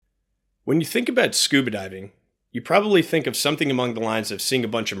When you think about scuba diving, you probably think of something along the lines of seeing a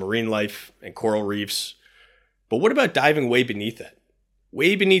bunch of marine life and coral reefs. But what about diving way beneath that?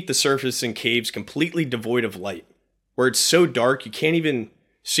 Way beneath the surface in caves completely devoid of light, where it's so dark you can't even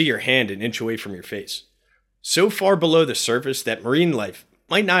see your hand an inch away from your face. So far below the surface that marine life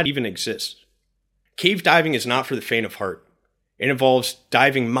might not even exist. Cave diving is not for the faint of heart. It involves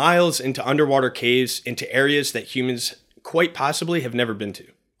diving miles into underwater caves into areas that humans quite possibly have never been to.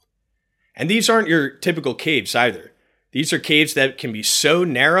 And these aren't your typical caves either. These are caves that can be so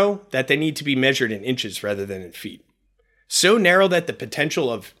narrow that they need to be measured in inches rather than in feet. So narrow that the potential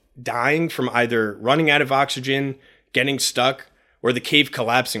of dying from either running out of oxygen, getting stuck, or the cave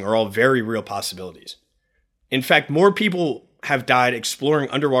collapsing are all very real possibilities. In fact, more people have died exploring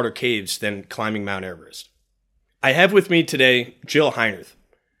underwater caves than climbing Mount Everest. I have with me today Jill Heinerth.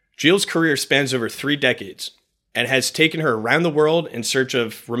 Jill's career spans over 3 decades and has taken her around the world in search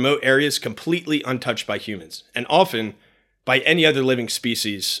of remote areas completely untouched by humans, and often by any other living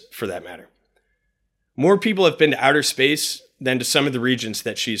species for that matter. More people have been to outer space than to some of the regions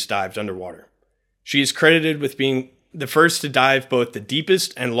that she's dived underwater. She is credited with being the first to dive both the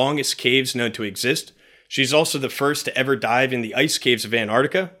deepest and longest caves known to exist. She's also the first to ever dive in the ice caves of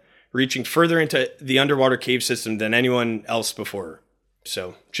Antarctica, reaching further into the underwater cave system than anyone else before her.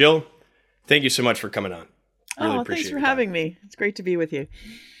 So, Jill, thank you so much for coming on. Really appreciate thanks for having me. It's great to be with you.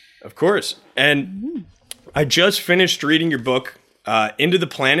 Of course. And I just finished reading your book, Into the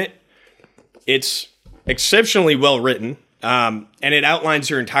Planet. It's exceptionally well written, and it outlines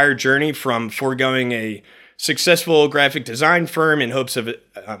your entire journey from foregoing a successful graphic design firm in hopes of,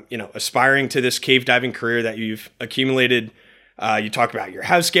 aspiring to this cave diving career that you've accumulated. You talk about your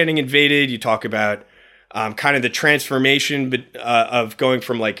house getting invaded. You talk about kind of the transformation of going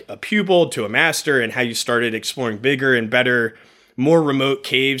from like a pupil to a master and how you started exploring bigger and better, more remote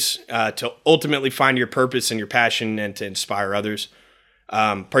caves to ultimately find your purpose and your passion and to inspire others,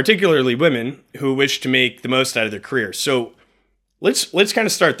 particularly women who wish to make the most out of their career. So let's kind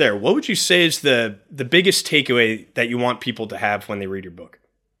of start there. What would you say is the biggest takeaway that you want people to have when they read your book?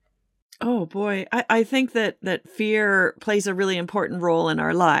 Oh boy, I think that fear plays a really important role in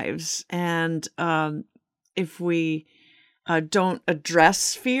our lives, and if we don't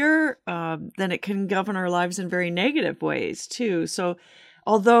address fear, then it can govern our lives in very negative ways too. So,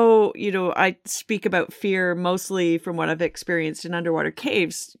 although I speak about fear mostly from what I've experienced in underwater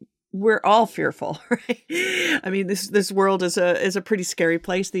caves, we're all fearful, right? I mean, this world is a pretty scary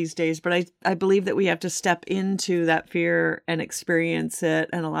place these days, but I believe that we have to step into that fear and experience it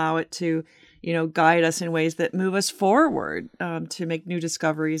and allow it to, guide us in ways that move us forward to make new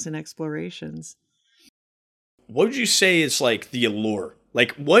discoveries and explorations. What would you say is like the allure?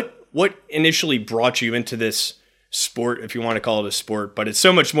 Like what initially brought you into this sport, if you want to call it a sport, but it's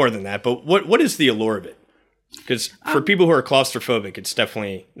so much more than that. But what is the allure of it? Because for people who are claustrophobic, it's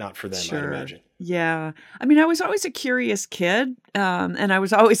definitely not for them, sure. I imagine. Yeah. I mean, I was always a curious kid, and I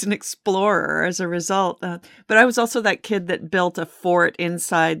was always an explorer as a result. But I was also that kid that built a fort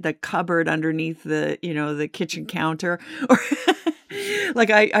inside the cupboard underneath the kitchen counter. Or like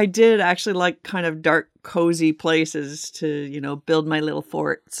I did actually like kind of dark, cozy places to, build my little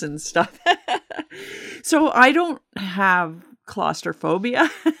forts and stuff. So I don't have claustrophobia.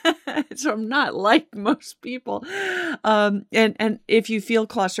 So I'm not like most people. And if you feel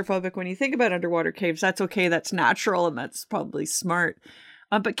claustrophobic when you think about underwater caves, that's okay. That's natural. And that's probably smart.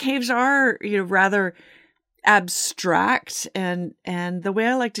 But caves are, rather abstract. And the way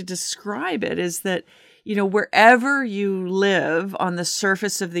I like to describe it is that, wherever you live on the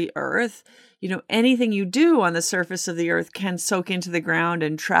surface of the earth, anything you do on the surface of the earth can soak into the ground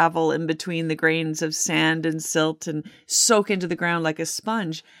and travel in between the grains of sand and silt and soak into the ground like a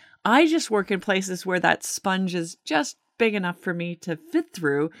sponge. I just work in places where that sponge is just big enough for me to fit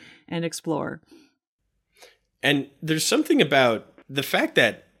through and explore. And there's something about the fact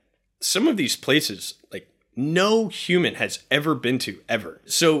that some of these places, like no human has ever been to ever.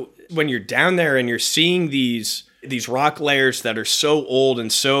 So when you're down there and you're seeing these rock layers that are so old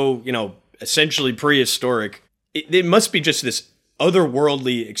and so, essentially prehistoric, it must be just this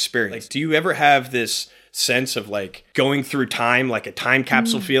otherworldly experience. Like, do you ever have this sense of like going through time, like a time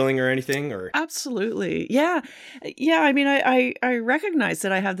capsule feeling or anything? Or absolutely. Yeah. I mean, I recognize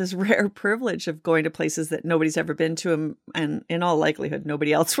that I have this rare privilege of going to places that nobody's ever been to, and in all likelihood,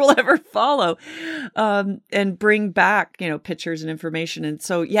 nobody else will ever follow, and bring back, pictures and information. And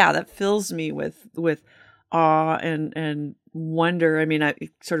so, yeah, that fills me with awe and wonder. I mean, I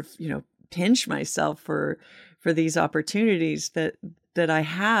sort of, pinch myself for these opportunities that I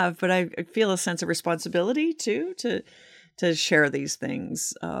have, but I feel a sense of responsibility too, share these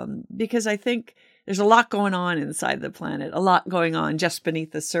things, because I think there's a lot going on inside the planet, a lot going on just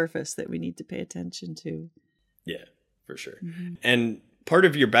beneath the surface that we need to pay attention to. Yeah, for sure. Mm-hmm. And part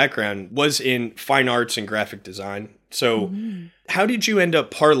of your background was in fine arts and graphic design. So how did you end up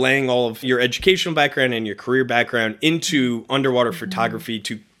parlaying all of your educational background and your career background into underwater photography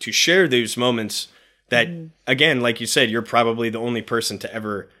to share those moments that, again, like you said, you're probably the only person to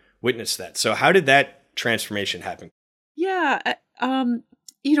ever witness that. So how did that transformation happen? Yeah.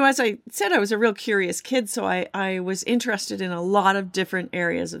 As I said, I was a real curious kid, so I was interested in a lot of different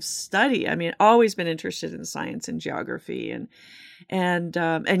areas of study. I mean, always been interested in science and geography, and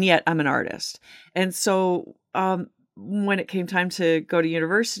yet I'm an artist. And so when it came time to go to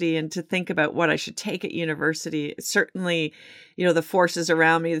university and to think about what I should take at university, certainly, the forces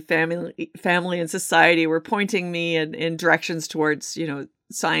around me, the family and society were pointing me in directions towards,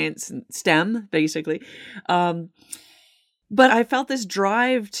 science and STEM, basically. But I felt this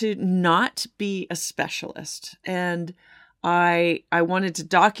drive to not be a specialist, and I wanted to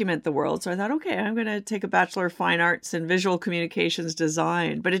document the world. So I thought, okay, I'm going to take a Bachelor of Fine Arts in Visual Communications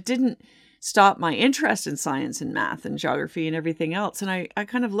Design. But it didn't stop my interest in science and math and geography and everything else. And I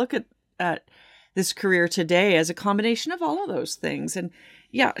kind of look at this career today as a combination of all of those things. And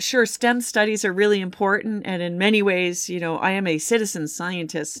yeah, sure, STEM studies are really important. And in many ways, I am a citizen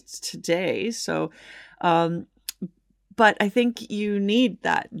scientist today. So, but I think you need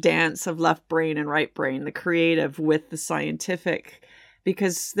that dance of left brain and right brain, the creative with the scientific,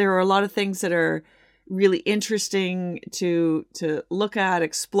 because there are a lot of things that are really interesting to look at,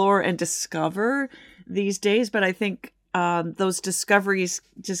 explore, and discover these days. But I think those discoveries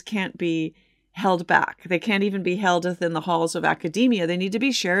just can't be held back. They can't even be held within the halls of academia. They need to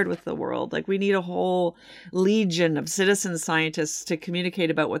be shared with the world. Like, we need a whole legion of citizen scientists to communicate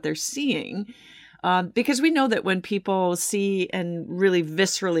about what they're seeing. Because we know that when people see and really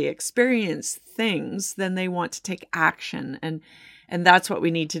viscerally experience things, then they want to take action. And that's what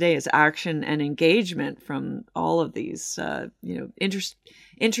we need today, is action and engagement from all of these,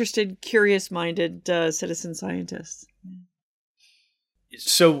 interested, curious-minded citizen scientists.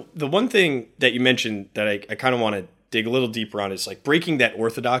 So the one thing that you mentioned that I kind of want to dig a little deeper on is like breaking that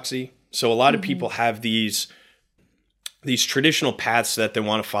orthodoxy. So a lot of people have these traditional paths that they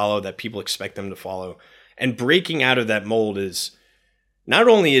want to follow, that people expect them to follow. And breaking out of that mold is, not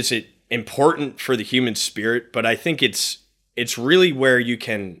only is it important for the human spirit, but I think it's really where you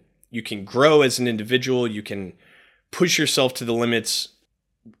can grow as an individual. You can push yourself to the limits.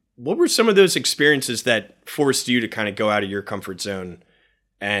 What were some of those experiences that forced you to kind of go out of your comfort zone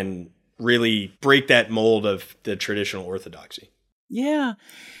and really break that mold of the traditional orthodoxy? Yeah,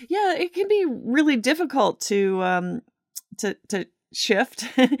 it can be really difficult to shift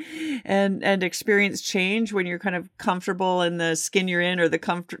and experience change when you're kind of comfortable in the skin you're in, or the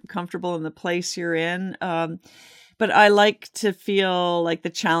comfortable in the place you're in. But I like to feel like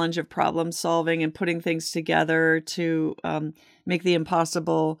the challenge of problem solving and putting things together to make the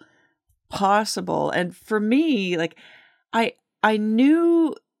impossible possible. And for me, like, I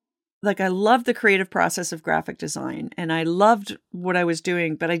knew, like, I loved the creative process of graphic design and I loved what I was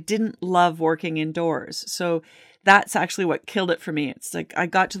doing, but I didn't love working indoors. So that's actually what killed it for me. It's like I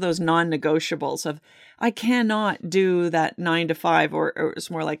got to those non-negotiables of, I cannot do that 9 to 5, or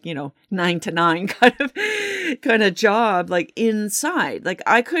it's more like, 9 to 9 kind of job, like inside. Like,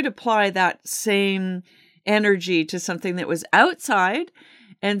 I could apply that same energy to something that was outside.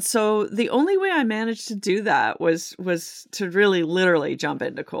 And so the only way I managed to do that was to really literally jump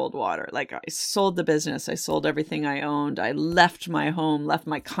into cold water. Like, I sold the business. I sold everything I owned. I left my home, left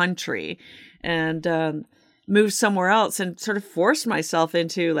my country, and moved somewhere else, and sort of forced myself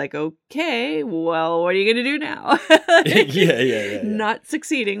into, like, okay, well, what are you going to do now? Yeah. Not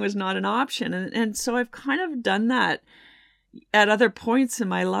succeeding was not an option. And so I've kind of done that at other points in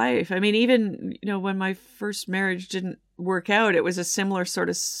my life. I mean, even, when my first marriage didn't work out, it was a similar sort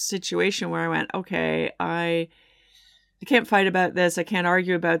of situation where I went, okay, I can't fight about this. I can't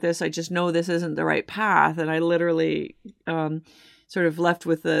argue about this. I just know this isn't the right path. And I literally sort of left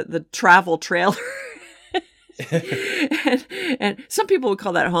with the travel trailer. and some people would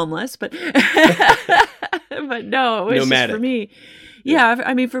call that homeless, but but no, it was nomadic. Just for me. Yeah,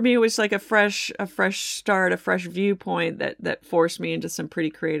 I mean, for me, it was like a fresh start, a fresh viewpoint that forced me into some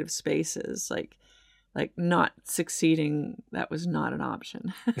pretty creative spaces. Like not succeeding, that was not an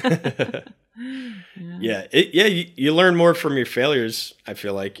option. You learn more from your failures, I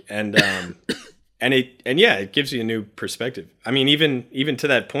feel like, and it gives you a new perspective. I mean, even to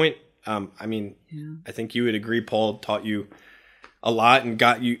that point, I think you would agree Paul taught you a lot and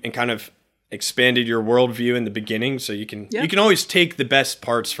got you and kind of expanded your worldview in the beginning, so you can always take the best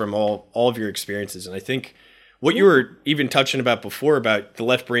parts from all of your experiences. And I think what you were even touching about before about the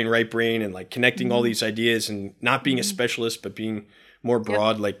left brain, right brain, and like connecting all these ideas and not being a specialist but being more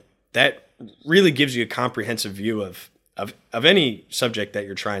broad, like that really gives you a comprehensive view of any subject that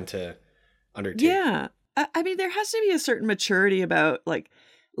you're trying to undertake. Yeah. I mean, there has to be a certain maturity about like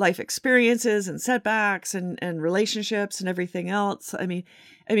life experiences and setbacks and relationships and everything else. I mean,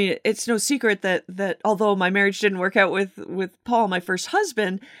 it's no secret that although my marriage didn't work out with Paul, my first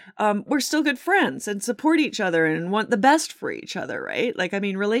husband, we're still good friends and support each other and want the best for each other, right? Like, I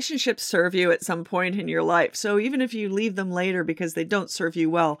mean, relationships serve you at some point in your life. So even if you leave them later because they don't serve you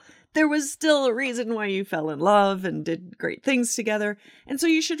well, there was still a reason why you fell in love and did great things together. And so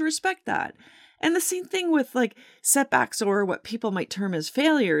you should respect that. And the same thing with like setbacks or what people might term as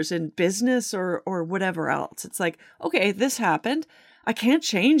failures in business or whatever else. It's like, okay, this happened. I can't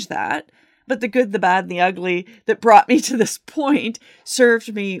change that. But the good, the bad, and the ugly that brought me to this point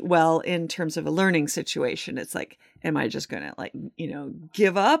served me well in terms of a learning situation. It's like, am I just going to like,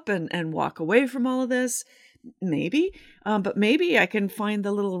 give up and walk away from all of this? Maybe. But maybe I can find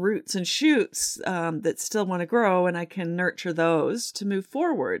the little roots and shoots that still want to grow, and I can nurture those to move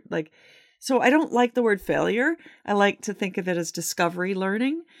forward. So I don't like the word failure. I like to think of it as discovery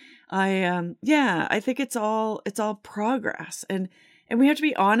learning. I think it's all progress. And we have to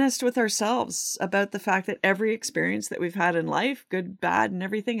be honest with ourselves about the fact that every experience that we've had in life, good, bad, and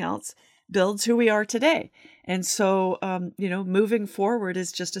everything else, builds who we are today. And so, moving forward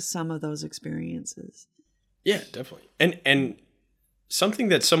is just a sum of those experiences. Yeah, definitely. And something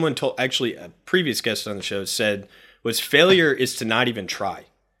that someone told, actually a previous guest on the show said, was failure is to not even try.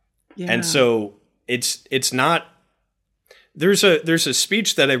 Yeah. And so it's not, there's a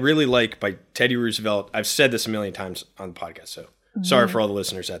speech that I really like by Teddy Roosevelt. I've said this a million times on the podcast, so sorry for all the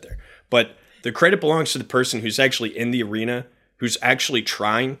listeners out there. But the credit belongs to the person who's actually in the arena, who's actually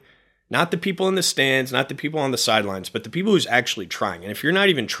trying, not the people in the stands, not the people on the sidelines, but the people who's actually trying. And if you're not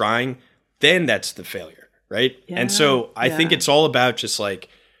even trying, then that's the failure, right? Yeah. And so I think it's all about just like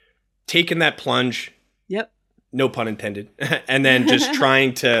taking that plunge. Yep. No pun intended. And then just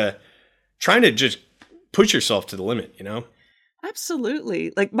trying to just push yourself to the limit,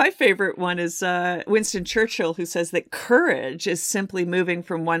 Absolutely. Like my favorite one is Winston Churchill, who says that courage is simply moving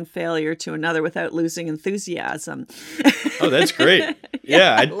from one failure to another without losing enthusiasm. Oh, that's great.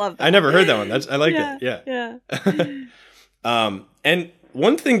 Yeah, I love that. I never heard that one. I like that. Yeah. And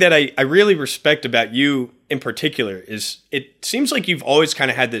one thing that I really respect about you in particular is it seems like you've always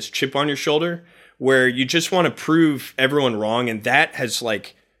kind of had this chip on your shoulder where you just want to prove everyone wrong. And that has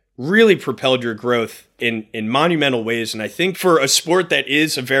like really propelled your growth in monumental ways. And I think for a sport that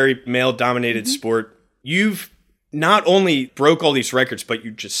is a very male-dominated sport, you've not only broke all these records, but you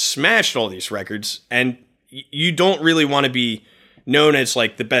just smashed all these records. And you don't really want to be known as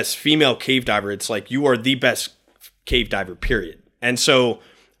like the best female cave diver. It's like you are the best cave diver, period. And so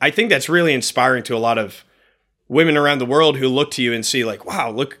I think that's really inspiring to a lot of women around the world who look to you and see like,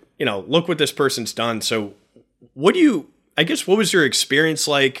 wow, look what this person's done. So what was your experience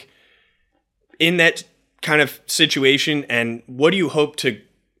like in that kind of situation? And what do you hope to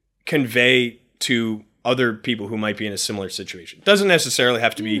convey to other people who might be in a similar situation? It doesn't necessarily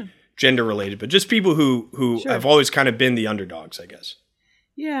have to be gender related, but just people who have always kind of been the underdogs, I guess.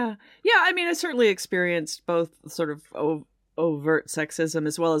 Yeah. Yeah. I mean, I certainly experienced both sort of overt sexism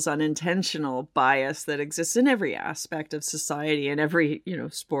as well as unintentional bias that exists in every aspect of society and every,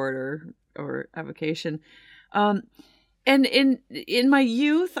 sport or avocation. And in my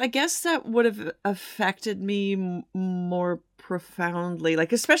youth, I guess that would have affected me more profoundly,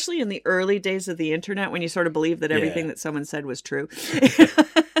 like especially in the early days of the internet when you sort of believed that everything that someone said was true.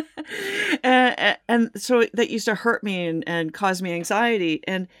 And so that used to hurt me and cause me anxiety.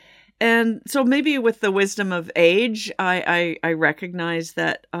 And so maybe with the wisdom of age, I recognize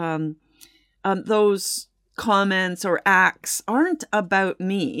that those comments or acts aren't about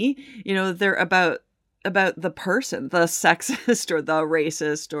me. They're about the person, the sexist or the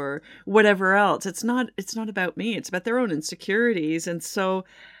racist or whatever else. It's not about me. It's about their own insecurities. And so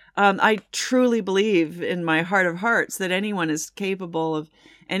I truly believe in my heart of hearts that anyone is capable of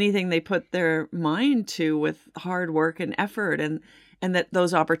anything they put their mind to with hard work and effort, and that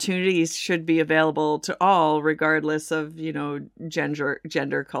those opportunities should be available to all, regardless of,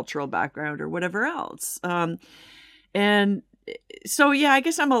 gender, cultural background, or whatever else. And so, yeah, I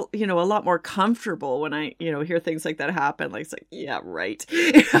guess I'm a lot more comfortable when I, hear things like that happen. Like, it's like, yeah, right.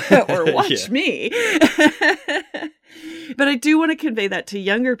 Or watch me. But I do want to convey that to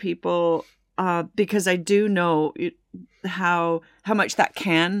younger people because I do know how much that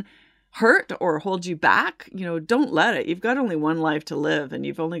can hurt or hold you back, don't let it. You've got only one life to live, and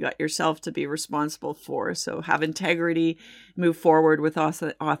you've only got yourself to be responsible for. So have integrity, move forward with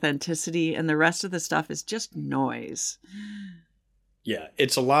authenticity, and the rest of the stuff is just noise. Yeah,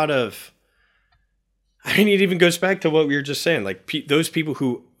 it's a lot of, it even goes back to what we were just saying. Like those people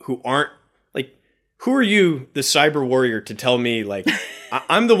who aren't, like, who are you, the cyber warrior, to tell me, like,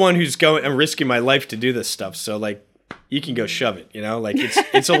 I'm the one who's going and risking my life to do this stuff. So, like, you can go shove it, like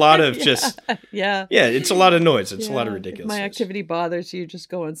it's a lot of just, it's a lot of noise. It's a lot of ridiculous. If my activity bothers you, just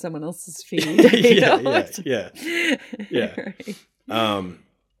go on someone else's feed. Right.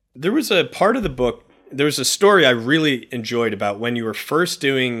 There was a part of the book, there was a story I really enjoyed about when you were first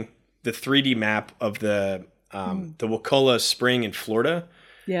doing the 3D map of the Wakulla Spring in Florida.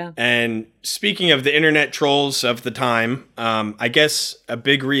 Yeah. And speaking of the internet trolls of the time, I guess a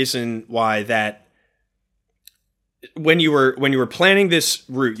big reason why that, when you were planning this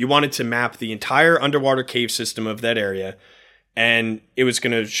route, you wanted to map the entire underwater cave system of that area, and it was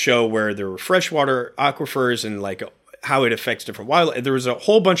going to show where there were freshwater aquifers and like how it affects different wildlife. There was a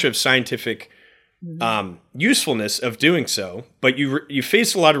whole bunch of scientific usefulness of doing so, but you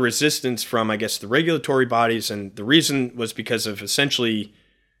faced a lot of resistance from, I guess, the regulatory bodies, and the reason was because of essentially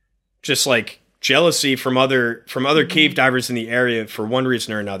just like jealousy from other cave divers in the area for one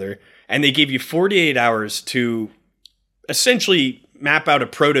reason or another, and they gave you 48 hours to essentially map out a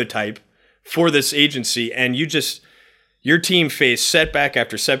prototype for this agency, and your team faced setback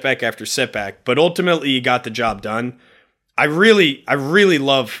after setback after setback, but ultimately you got the job done. I really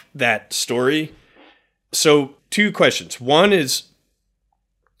love that story. So 2 questions. One is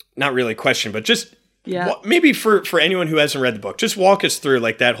not really a question, but just maybe for anyone who hasn't read the book, just walk us through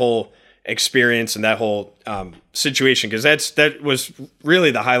like that whole experience and that whole situation, because that was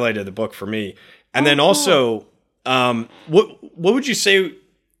really the highlight of the book for me. And then also, what would you say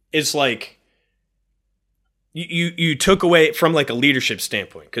is like you took away from like a leadership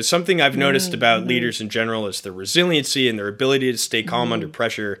standpoint? Because something I've noticed about leaders in general is their resiliency and their ability to stay calm under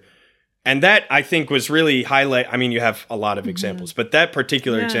pressure. And that, I think, was really highlight. I mean, you have a lot of examples, but that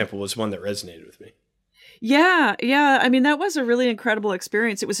particular example was one that resonated with me. Yeah. I mean, that was a really incredible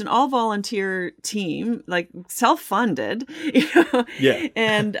experience. It was an all-volunteer team, like self-funded,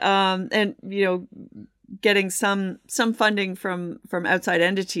 and getting some funding from outside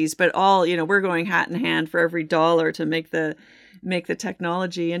entities, but all, we're going hat in hand for every dollar to make the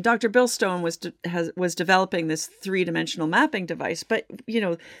technology. And Dr. Bill Stone was developing this 3-dimensional mapping device, but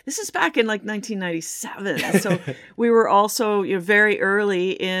this is back in like 1997. So we were also very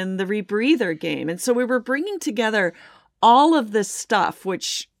early in the rebreather game, and so we were bringing together all of this stuff,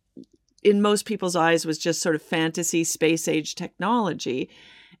 which in most people's eyes was just sort of fantasy space age technology.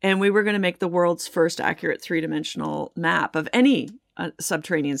 And we were going to make the world's first accurate 3-dimensional map of any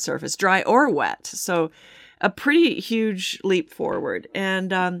subterranean surface, dry or wet. So a pretty huge leap forward.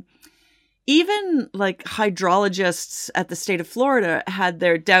 And even like hydrologists at the state of Florida had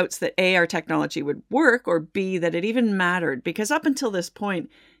their doubts that A, our technology would work, or B, that it even mattered. Because up until this point,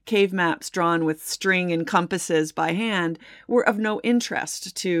 cave maps drawn with string and compasses by hand were of no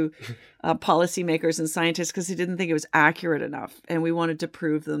interest to policymakers and scientists, because they didn't think it was accurate enough, and we wanted to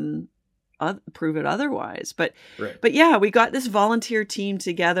prove it otherwise. But yeah, we got this volunteer team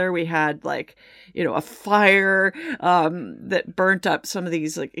together. We had like a fire that burnt up some of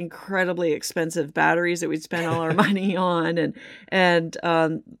these like incredibly expensive batteries that we'd spent all our money on, and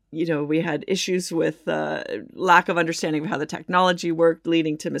we had issues with lack of understanding of how the technology worked,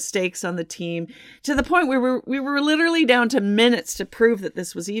 leading to mistakes on the team, to the point where we were literally down to minutes to prove that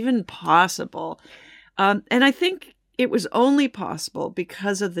this was even possible. And I think it was only possible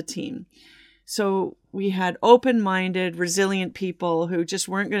because of the team. So we had open-minded, resilient people who just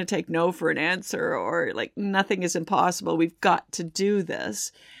weren't going to take no for an answer, or like, nothing is impossible, we've got to do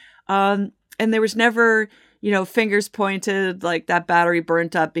this. And there was never, fingers pointed like that battery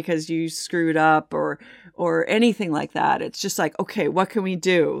burnt up because you screwed up or anything like that. It's just like, okay, what can we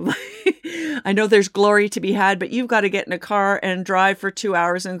do? I know there's glory to be had, but you've got to get in a car and drive for 2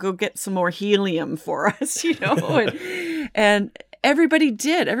 hours and go get some more helium for us, and everybody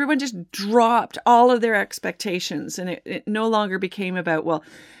did. Everyone just dropped all of their expectations, and it no longer became about, well,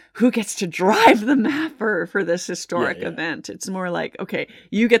 who gets to drive the mapper for this historic event. It's more like, okay,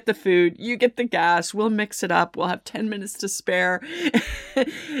 you get the food, you get the gas, we'll mix it up, we'll have 10 minutes to spare.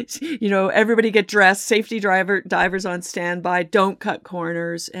 Everybody get dressed, safety divers on standby, don't cut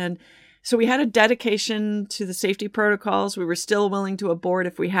corners. And so we had a dedication to the safety protocols. We were still willing to abort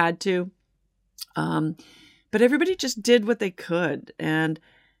if we had to. But everybody just did what they could. And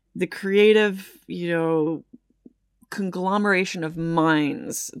the creative, conglomeration of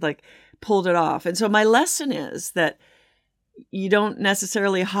minds like pulled it off. And so my lesson is that you don't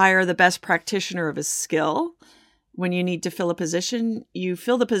necessarily hire the best practitioner of a skill when you need to fill a position. You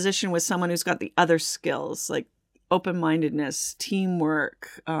fill the position with someone who's got the other skills, like open-mindedness,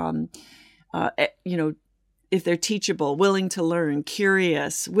 teamwork, if they're teachable, willing to learn,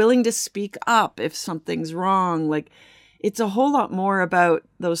 curious, willing to speak up if something's wrong. Like, it's a whole lot more about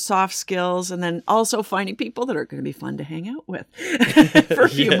those soft skills, and then also finding people that are going to be fun to hang out with for a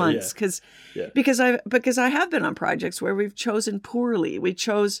few months. Because I have been on projects where we've chosen poorly. We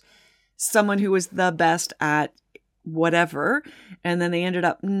chose someone who was the best at whatever, and then they ended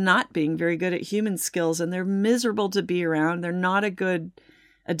up not being very good at human skills, and they're miserable to be around. They're not a good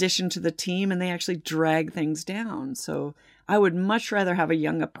addition to the team, and they actually drag things down. So I would much rather have a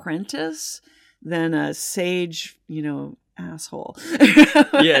young apprentice than a sage, asshole.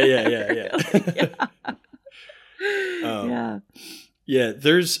 Yeah. Yeah.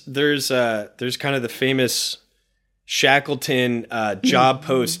 There's kind of the famous Shackleton job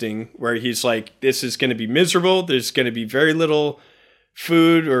posting where he's like, this is going to be miserable. There's going to be very little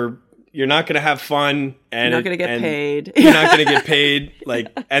food, or you're not going to have fun, and you're not going to get paid. You're not going to get paid.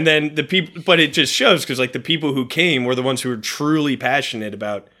 And then the people, but it just shows because the people who came were the ones who were truly passionate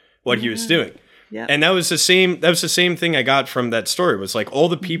about what he was doing. Yeah. And that was the same thing I got from that story, was all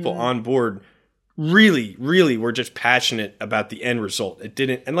the people on board really, really were just passionate about the end result. It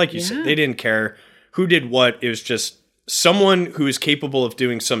didn't, and like you said, they didn't care who did what. It was just someone who is capable of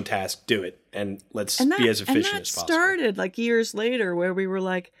doing some task, do it. And let's be as efficient as possible. And that started years later, where we were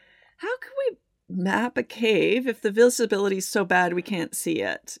like, how can we map a cave if the visibility is so bad we can't see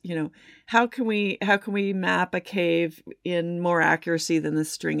it? How can we map a cave in more accuracy than the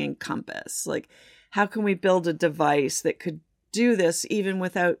string and compass? How can we build a device that could do this even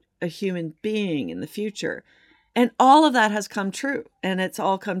without a human being in the future? And all of that has come true. And it's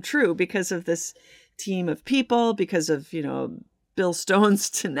all come true because of this team of people, because of, Bill Stone's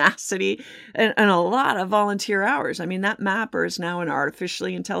tenacity and a lot of volunteer hours. I mean, that mapper is now an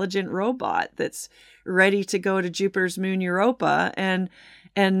artificially intelligent robot that's ready to go to Jupiter's moon Europa and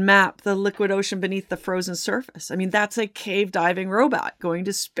map the liquid ocean beneath the frozen surface. I mean, that's a cave diving robot going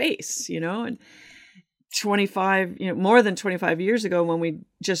to space, and 25, more than 25 years ago, when we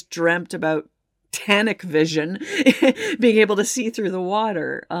just dreamt about Titanic vision, being able to see through the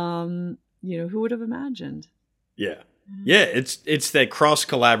water, who would have imagined? Yeah. Yeah, it's that cross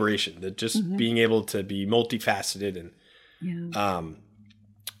collaboration, that just being able to be multifaceted and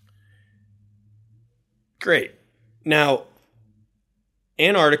great. Now,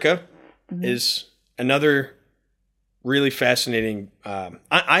 Antarctica is another really fascinating.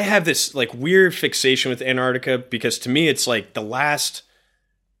 I have this weird fixation with Antarctica because to me it's the last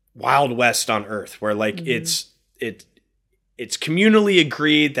Wild West on Earth, where it's communally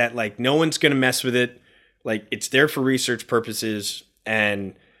agreed that no one's gonna mess with it. It's there for research purposes.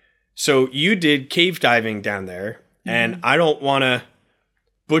 And so you did cave diving down there, and I don't want to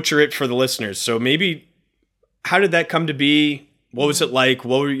butcher it for the listeners. So maybe, how did that come to be? What was it like?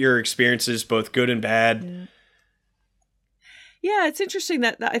 What were your experiences, both good and bad? Yeah, it's interesting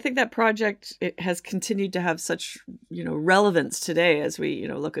that I think that project, it has continued to have such, relevance today as we,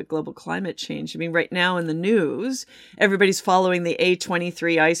 look at global climate change. I mean, right now in the news, everybody's following the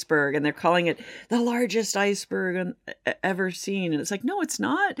A23 iceberg, and they're calling it the largest iceberg ever seen. And it's like, no, it's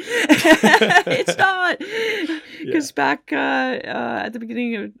not. It's not. Because back at the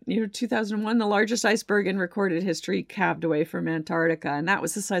beginning of 2001, the largest iceberg in recorded history calved away from Antarctica, and that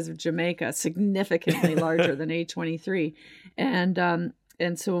was the size of Jamaica, significantly larger than A23.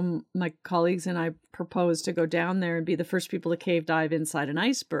 And so my colleagues and I proposed to go down there and be the first people to cave dive inside an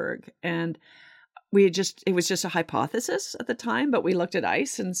iceberg. And it was just a hypothesis at the time, but we looked at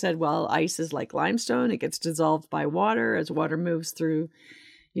ice and said, well, ice is like limestone. It gets dissolved by water as water moves through,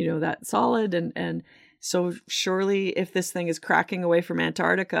 that solid. And so surely if this thing is cracking away from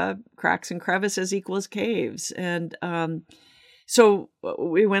Antarctica, cracks and crevices equals caves. And so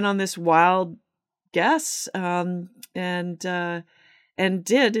we went on this wild guess, and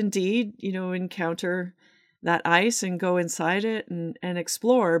did indeed, encounter that ice and go inside it and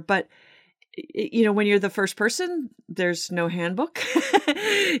explore. But, when you're the first person, there's no handbook.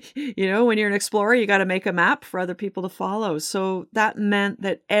 When you're an explorer, you got to make a map for other people to follow. So that meant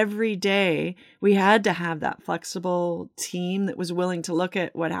that every day we had to have that flexible team that was willing to look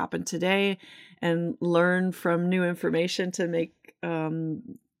at what happened today and learn from new information to make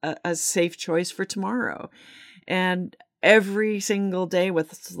a safe choice for tomorrow. And every single day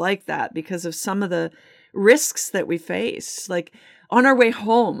was like that because of some of the risks that we face. on our way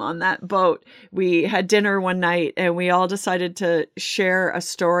home on that boat, we had dinner one night and we all decided to share a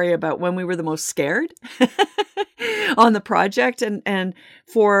story about when we were the most scared on the project. And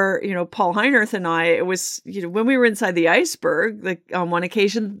for, Paul Heinerth and I, it was, when we were inside the iceberg, on one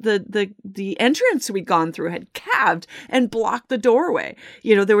occasion, the entrance we'd gone through had calved and blocked the doorway.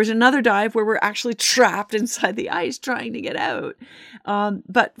 There was another dive where we're actually trapped inside the ice trying to get out.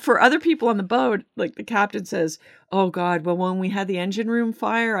 But for other people on the boat, like the captain says, oh God, well, when we had the engine room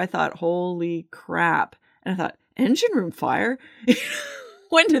fire, I thought, holy crap. And I thought, engine room fire?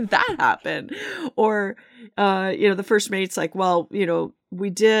 When did that happen? Or, the first mate's like, well, we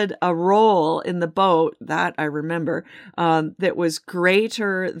did a roll in the boat, that I remember, that was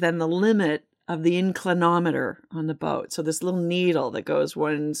greater than the limit of the inclinometer on the boat. So this little needle that goes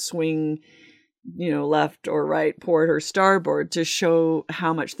one swing, left or right, port or starboard, to show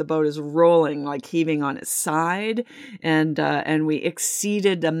how much the boat is rolling, like heaving on its side. And we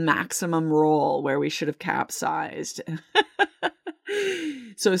exceeded the maximum roll where we should have capsized.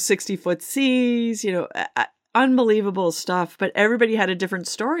 So 60-foot seas, unbelievable stuff. But everybody had a different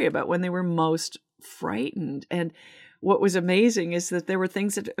story about when they were most frightened. And what was amazing is that there were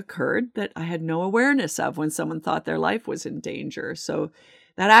things that occurred that I had no awareness of when someone thought their life was in danger. So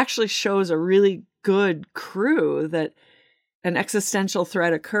that actually shows a really good crew that an existential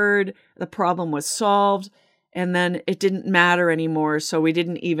threat occurred, the problem was solved, and then it didn't matter anymore. So we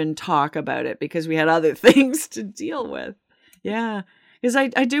didn't even talk about it because we had other things to deal with. Yeah, because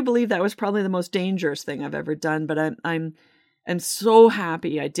I do believe that was probably the most dangerous thing I've ever done. But I'm so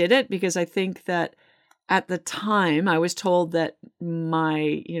happy I did it, because I think that at the time I was told that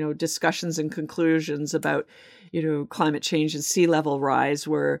my discussions and conclusions about climate change and sea level rise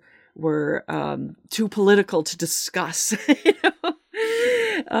were too political to discuss.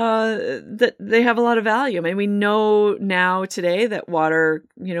 That they have a lot of value. I mean, we know now today that water,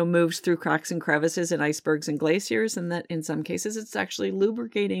 moves through cracks and crevices in icebergs and glaciers, and that in some cases it's actually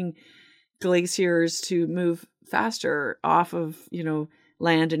lubricating glaciers to move faster off of,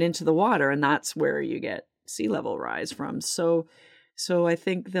 land and into the water. And that's where you get sea level rise from. So I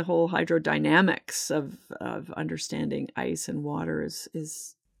think the whole hydrodynamics of understanding ice and water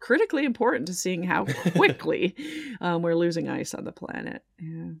is critically important to seeing how quickly we're losing ice on the planet.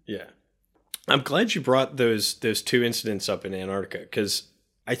 Yeah. I'm glad you brought those two incidents up in Antarctica, because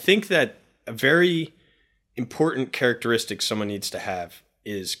I think that a very important characteristic someone needs to have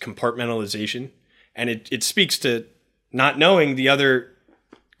is compartmentalization. And it speaks to not knowing the other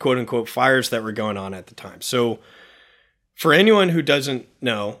quote unquote fires that were going on at the time. So for anyone who doesn't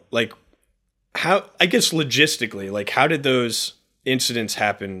know, how, I guess logistically, how did those incidents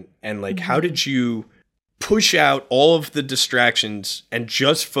happen, and how did you push out all of the distractions and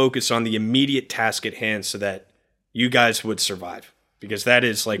just focus on the immediate task at hand so that you guys would survive? Because that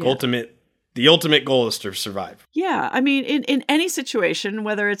is the ultimate goal is to survive. Yeah. I mean, in any situation,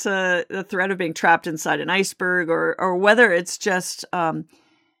 whether it's a threat of being trapped inside an iceberg or whether it's just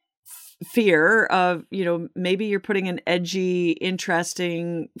fear of, maybe you're putting an edgy,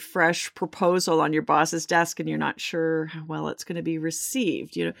 interesting, fresh proposal on your boss's desk and you're not sure how well it's going to be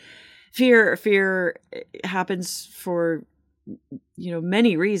received. Fear happens for,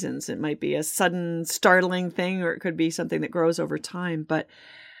 many reasons. It might be a sudden startling thing, or it could be something that grows over time. But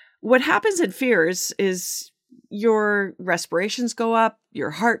what happens in fear is your respirations go up, your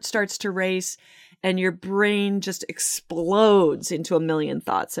heart starts to race, and your brain just explodes into a million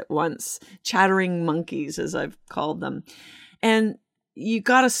thoughts at once, chattering monkeys, as I've called them. And you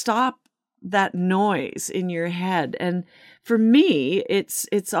got to stop that noise in your head. And for me,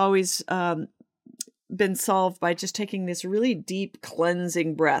 it's always been solved by just taking this really deep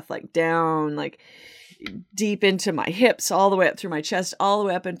cleansing breath, down, deep into my hips, all the way up through my chest, all the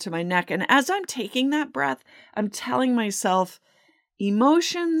way up into my neck. And as I'm taking that breath, I'm telling myself,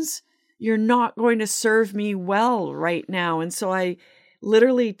 emotions, you're not going to serve me well right now. And so I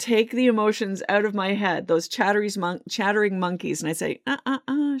literally take the emotions out of my head, those chattering monkeys, and I say,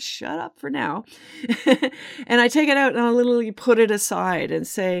 shut up for now. And I take it out and I literally put it aside and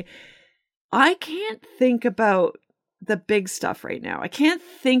say, I can't think about the big stuff right now. I can't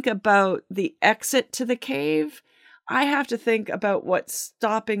think about the exit to the cave. I have to think about what's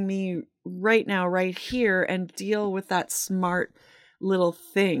stopping me right now, right here, and deal with that smart little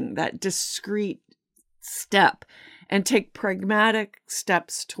thing, that discrete step, and take pragmatic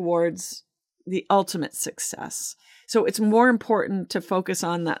steps towards the ultimate success. So it's more important to focus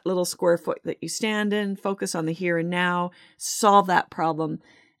on that little square foot that you stand in, focus on the here and now, solve that problem,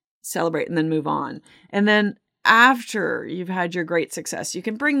 celebrate, and then move on. And then after you've had your great success. You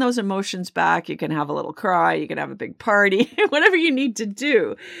can bring those emotions back. You can have a little cry. You can have a big party, whatever you need to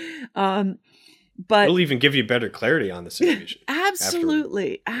do. But it'll even give you better clarity on the situation.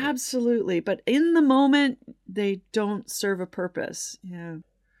 Absolutely. Afterward. Absolutely. But in the moment, they don't serve a purpose. Yeah.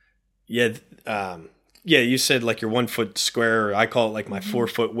 Yeah. You said like your 1 foot square, or I call it like my 4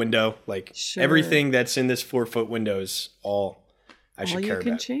 foot window. Like everything that's in this 4 foot window is all I should care about.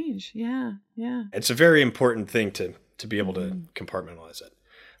 You can change. Yeah. Yeah. It's a very important thing to be able to compartmentalize it.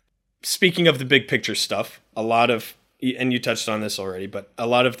 Speaking of the big picture stuff, a lot of, and you touched on this already, but a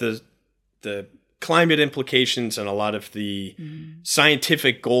lot of the climate implications and a lot of the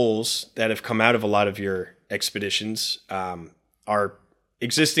scientific goals that have come out of a lot of your expeditions are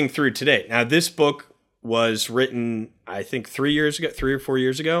existing through today. Now, this book was written, I think, 3 or 4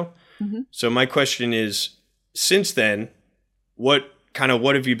 years ago. Mm-hmm. So my question is, since then, what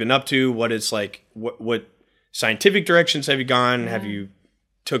have you been up to? What is like, what scientific directions have you gone? Have you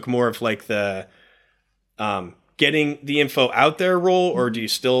took more of like the getting the info out there role, or do you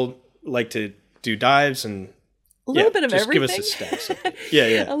still like to do dives and a little bit of just everything? Give us a stats.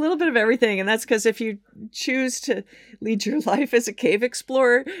 Yeah. A little bit of everything. And that's because if you choose to lead your life as a cave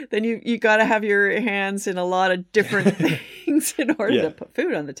explorer, then you got to have your hands in a lot of different things in order to put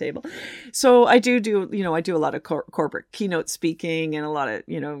food on the table. So I do a lot of corporate keynote speaking and a lot of,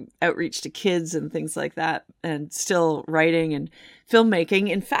 outreach to kids and things like that, and still writing and filmmaking.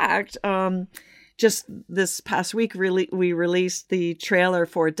 In fact, just this past week, we released the trailer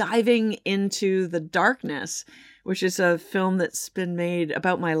for Diving into the Darkness, which is a film that's been made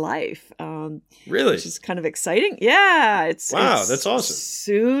about my life. Really? Which is kind of exciting. Yeah. It's that's awesome.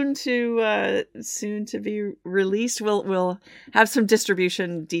 Soon to be released. We'll have some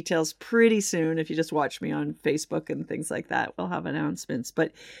distribution details pretty soon. If you just watch me on Facebook and things like that, we'll have announcements.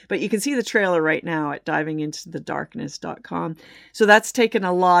 But you can see the trailer right now at divingintothedarkness.com. So that's taken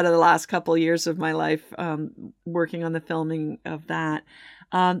a lot of the last couple of years of my life, working on the filming of that.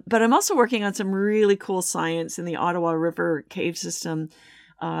 But I'm also working on some really cool science in the Ottawa River cave system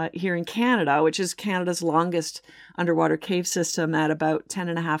here in Canada, which is Canada's longest underwater cave system at about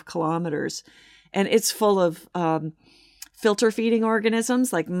 10.5 kilometers. And it's full of filter feeding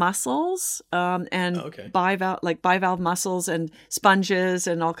organisms like mussels and bivalve mussels and sponges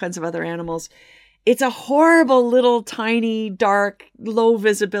and all kinds of other animals. It's a horrible little tiny, dark, low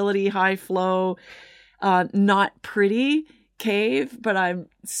visibility, high flow, not pretty cave, but I'm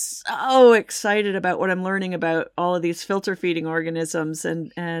so excited about what I'm learning about all of these filter feeding organisms,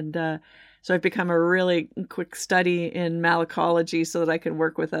 and so I've become a really quick study in malacology so that I can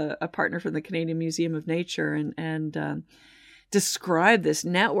work with a partner from the Canadian Museum of Nature and describe this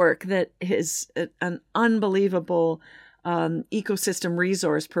network that is an unbelievable ecosystem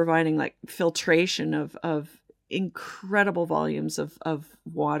resource, providing like filtration of incredible volumes of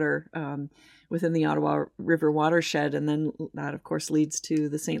water within the Ottawa River watershed. And then that, of course, leads to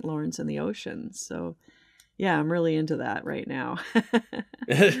the St. Lawrence and the ocean. So, yeah, I'm really into that right now.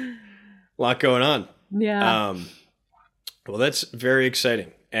 A lot going on. Yeah. Well, that's very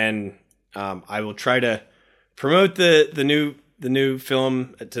exciting. And I will try to promote the new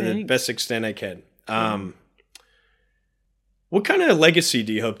film to the best extent I can. What kind of legacy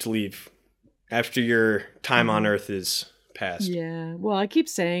do you hope to leave after your time on Earth is past? Yeah. Well, I keep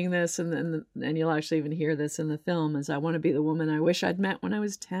saying this, and you'll actually even hear this in the film, is I want to be the woman I wish I'd met when I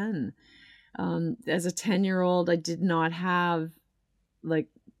was 10. As a 10-year-old, I did not have like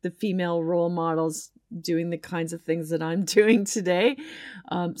the female role models doing the kinds of things that I'm doing today.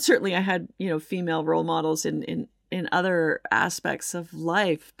 Certainly I had, female role models in other aspects of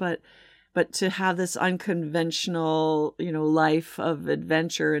life, but to have this unconventional, life of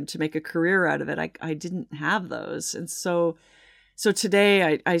adventure and to make a career out of it, I didn't have those. And so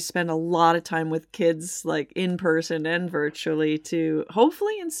today I spend a lot of time with kids, like in person and virtually, to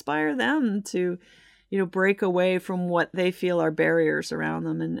hopefully inspire them to, break away from what they feel are barriers around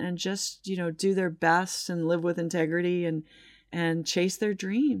them and just, do their best and live with integrity and chase their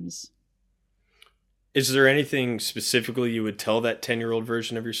dreams. Is there anything specifically you would tell that 10-year-old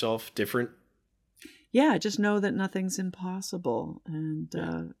version of yourself different? Yeah, just know that nothing's impossible,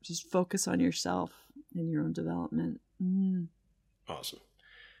 and just focus on yourself and your own development. Awesome.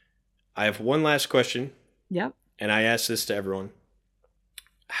 I have one last question. Yep. And I ask this to everyone.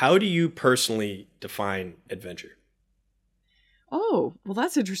 How do you personally define adventure? Oh, well,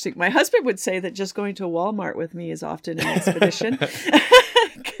 that's interesting. My husband would say that just going to Walmart with me is often an expedition.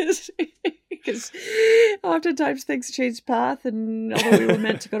 Because oftentimes things change path, and although we were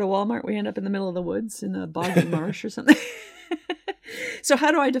meant to go to Walmart, we end up in the middle of the woods in a boggy marsh or something. So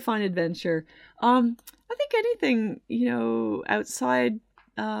how do I define adventure? I think anything, outside,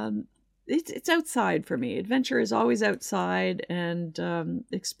 it's outside for me. Adventure is always outside and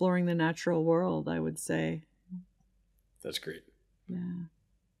exploring the natural world, I would say. That's great. Yeah.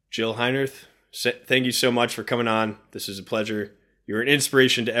 Jill Heinerth, thank you so much for coming on. This is a pleasure. You're an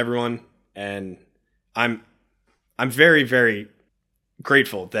inspiration to everyone, and I'm very, very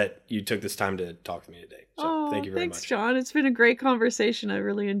grateful that you took this time to talk to me today. So thank you very much. Thanks, John. It's been a great conversation. I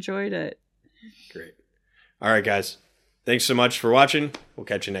really enjoyed it. Great. All right, guys. Thanks so much for watching. We'll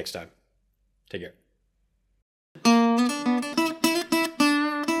catch you next time. Take care.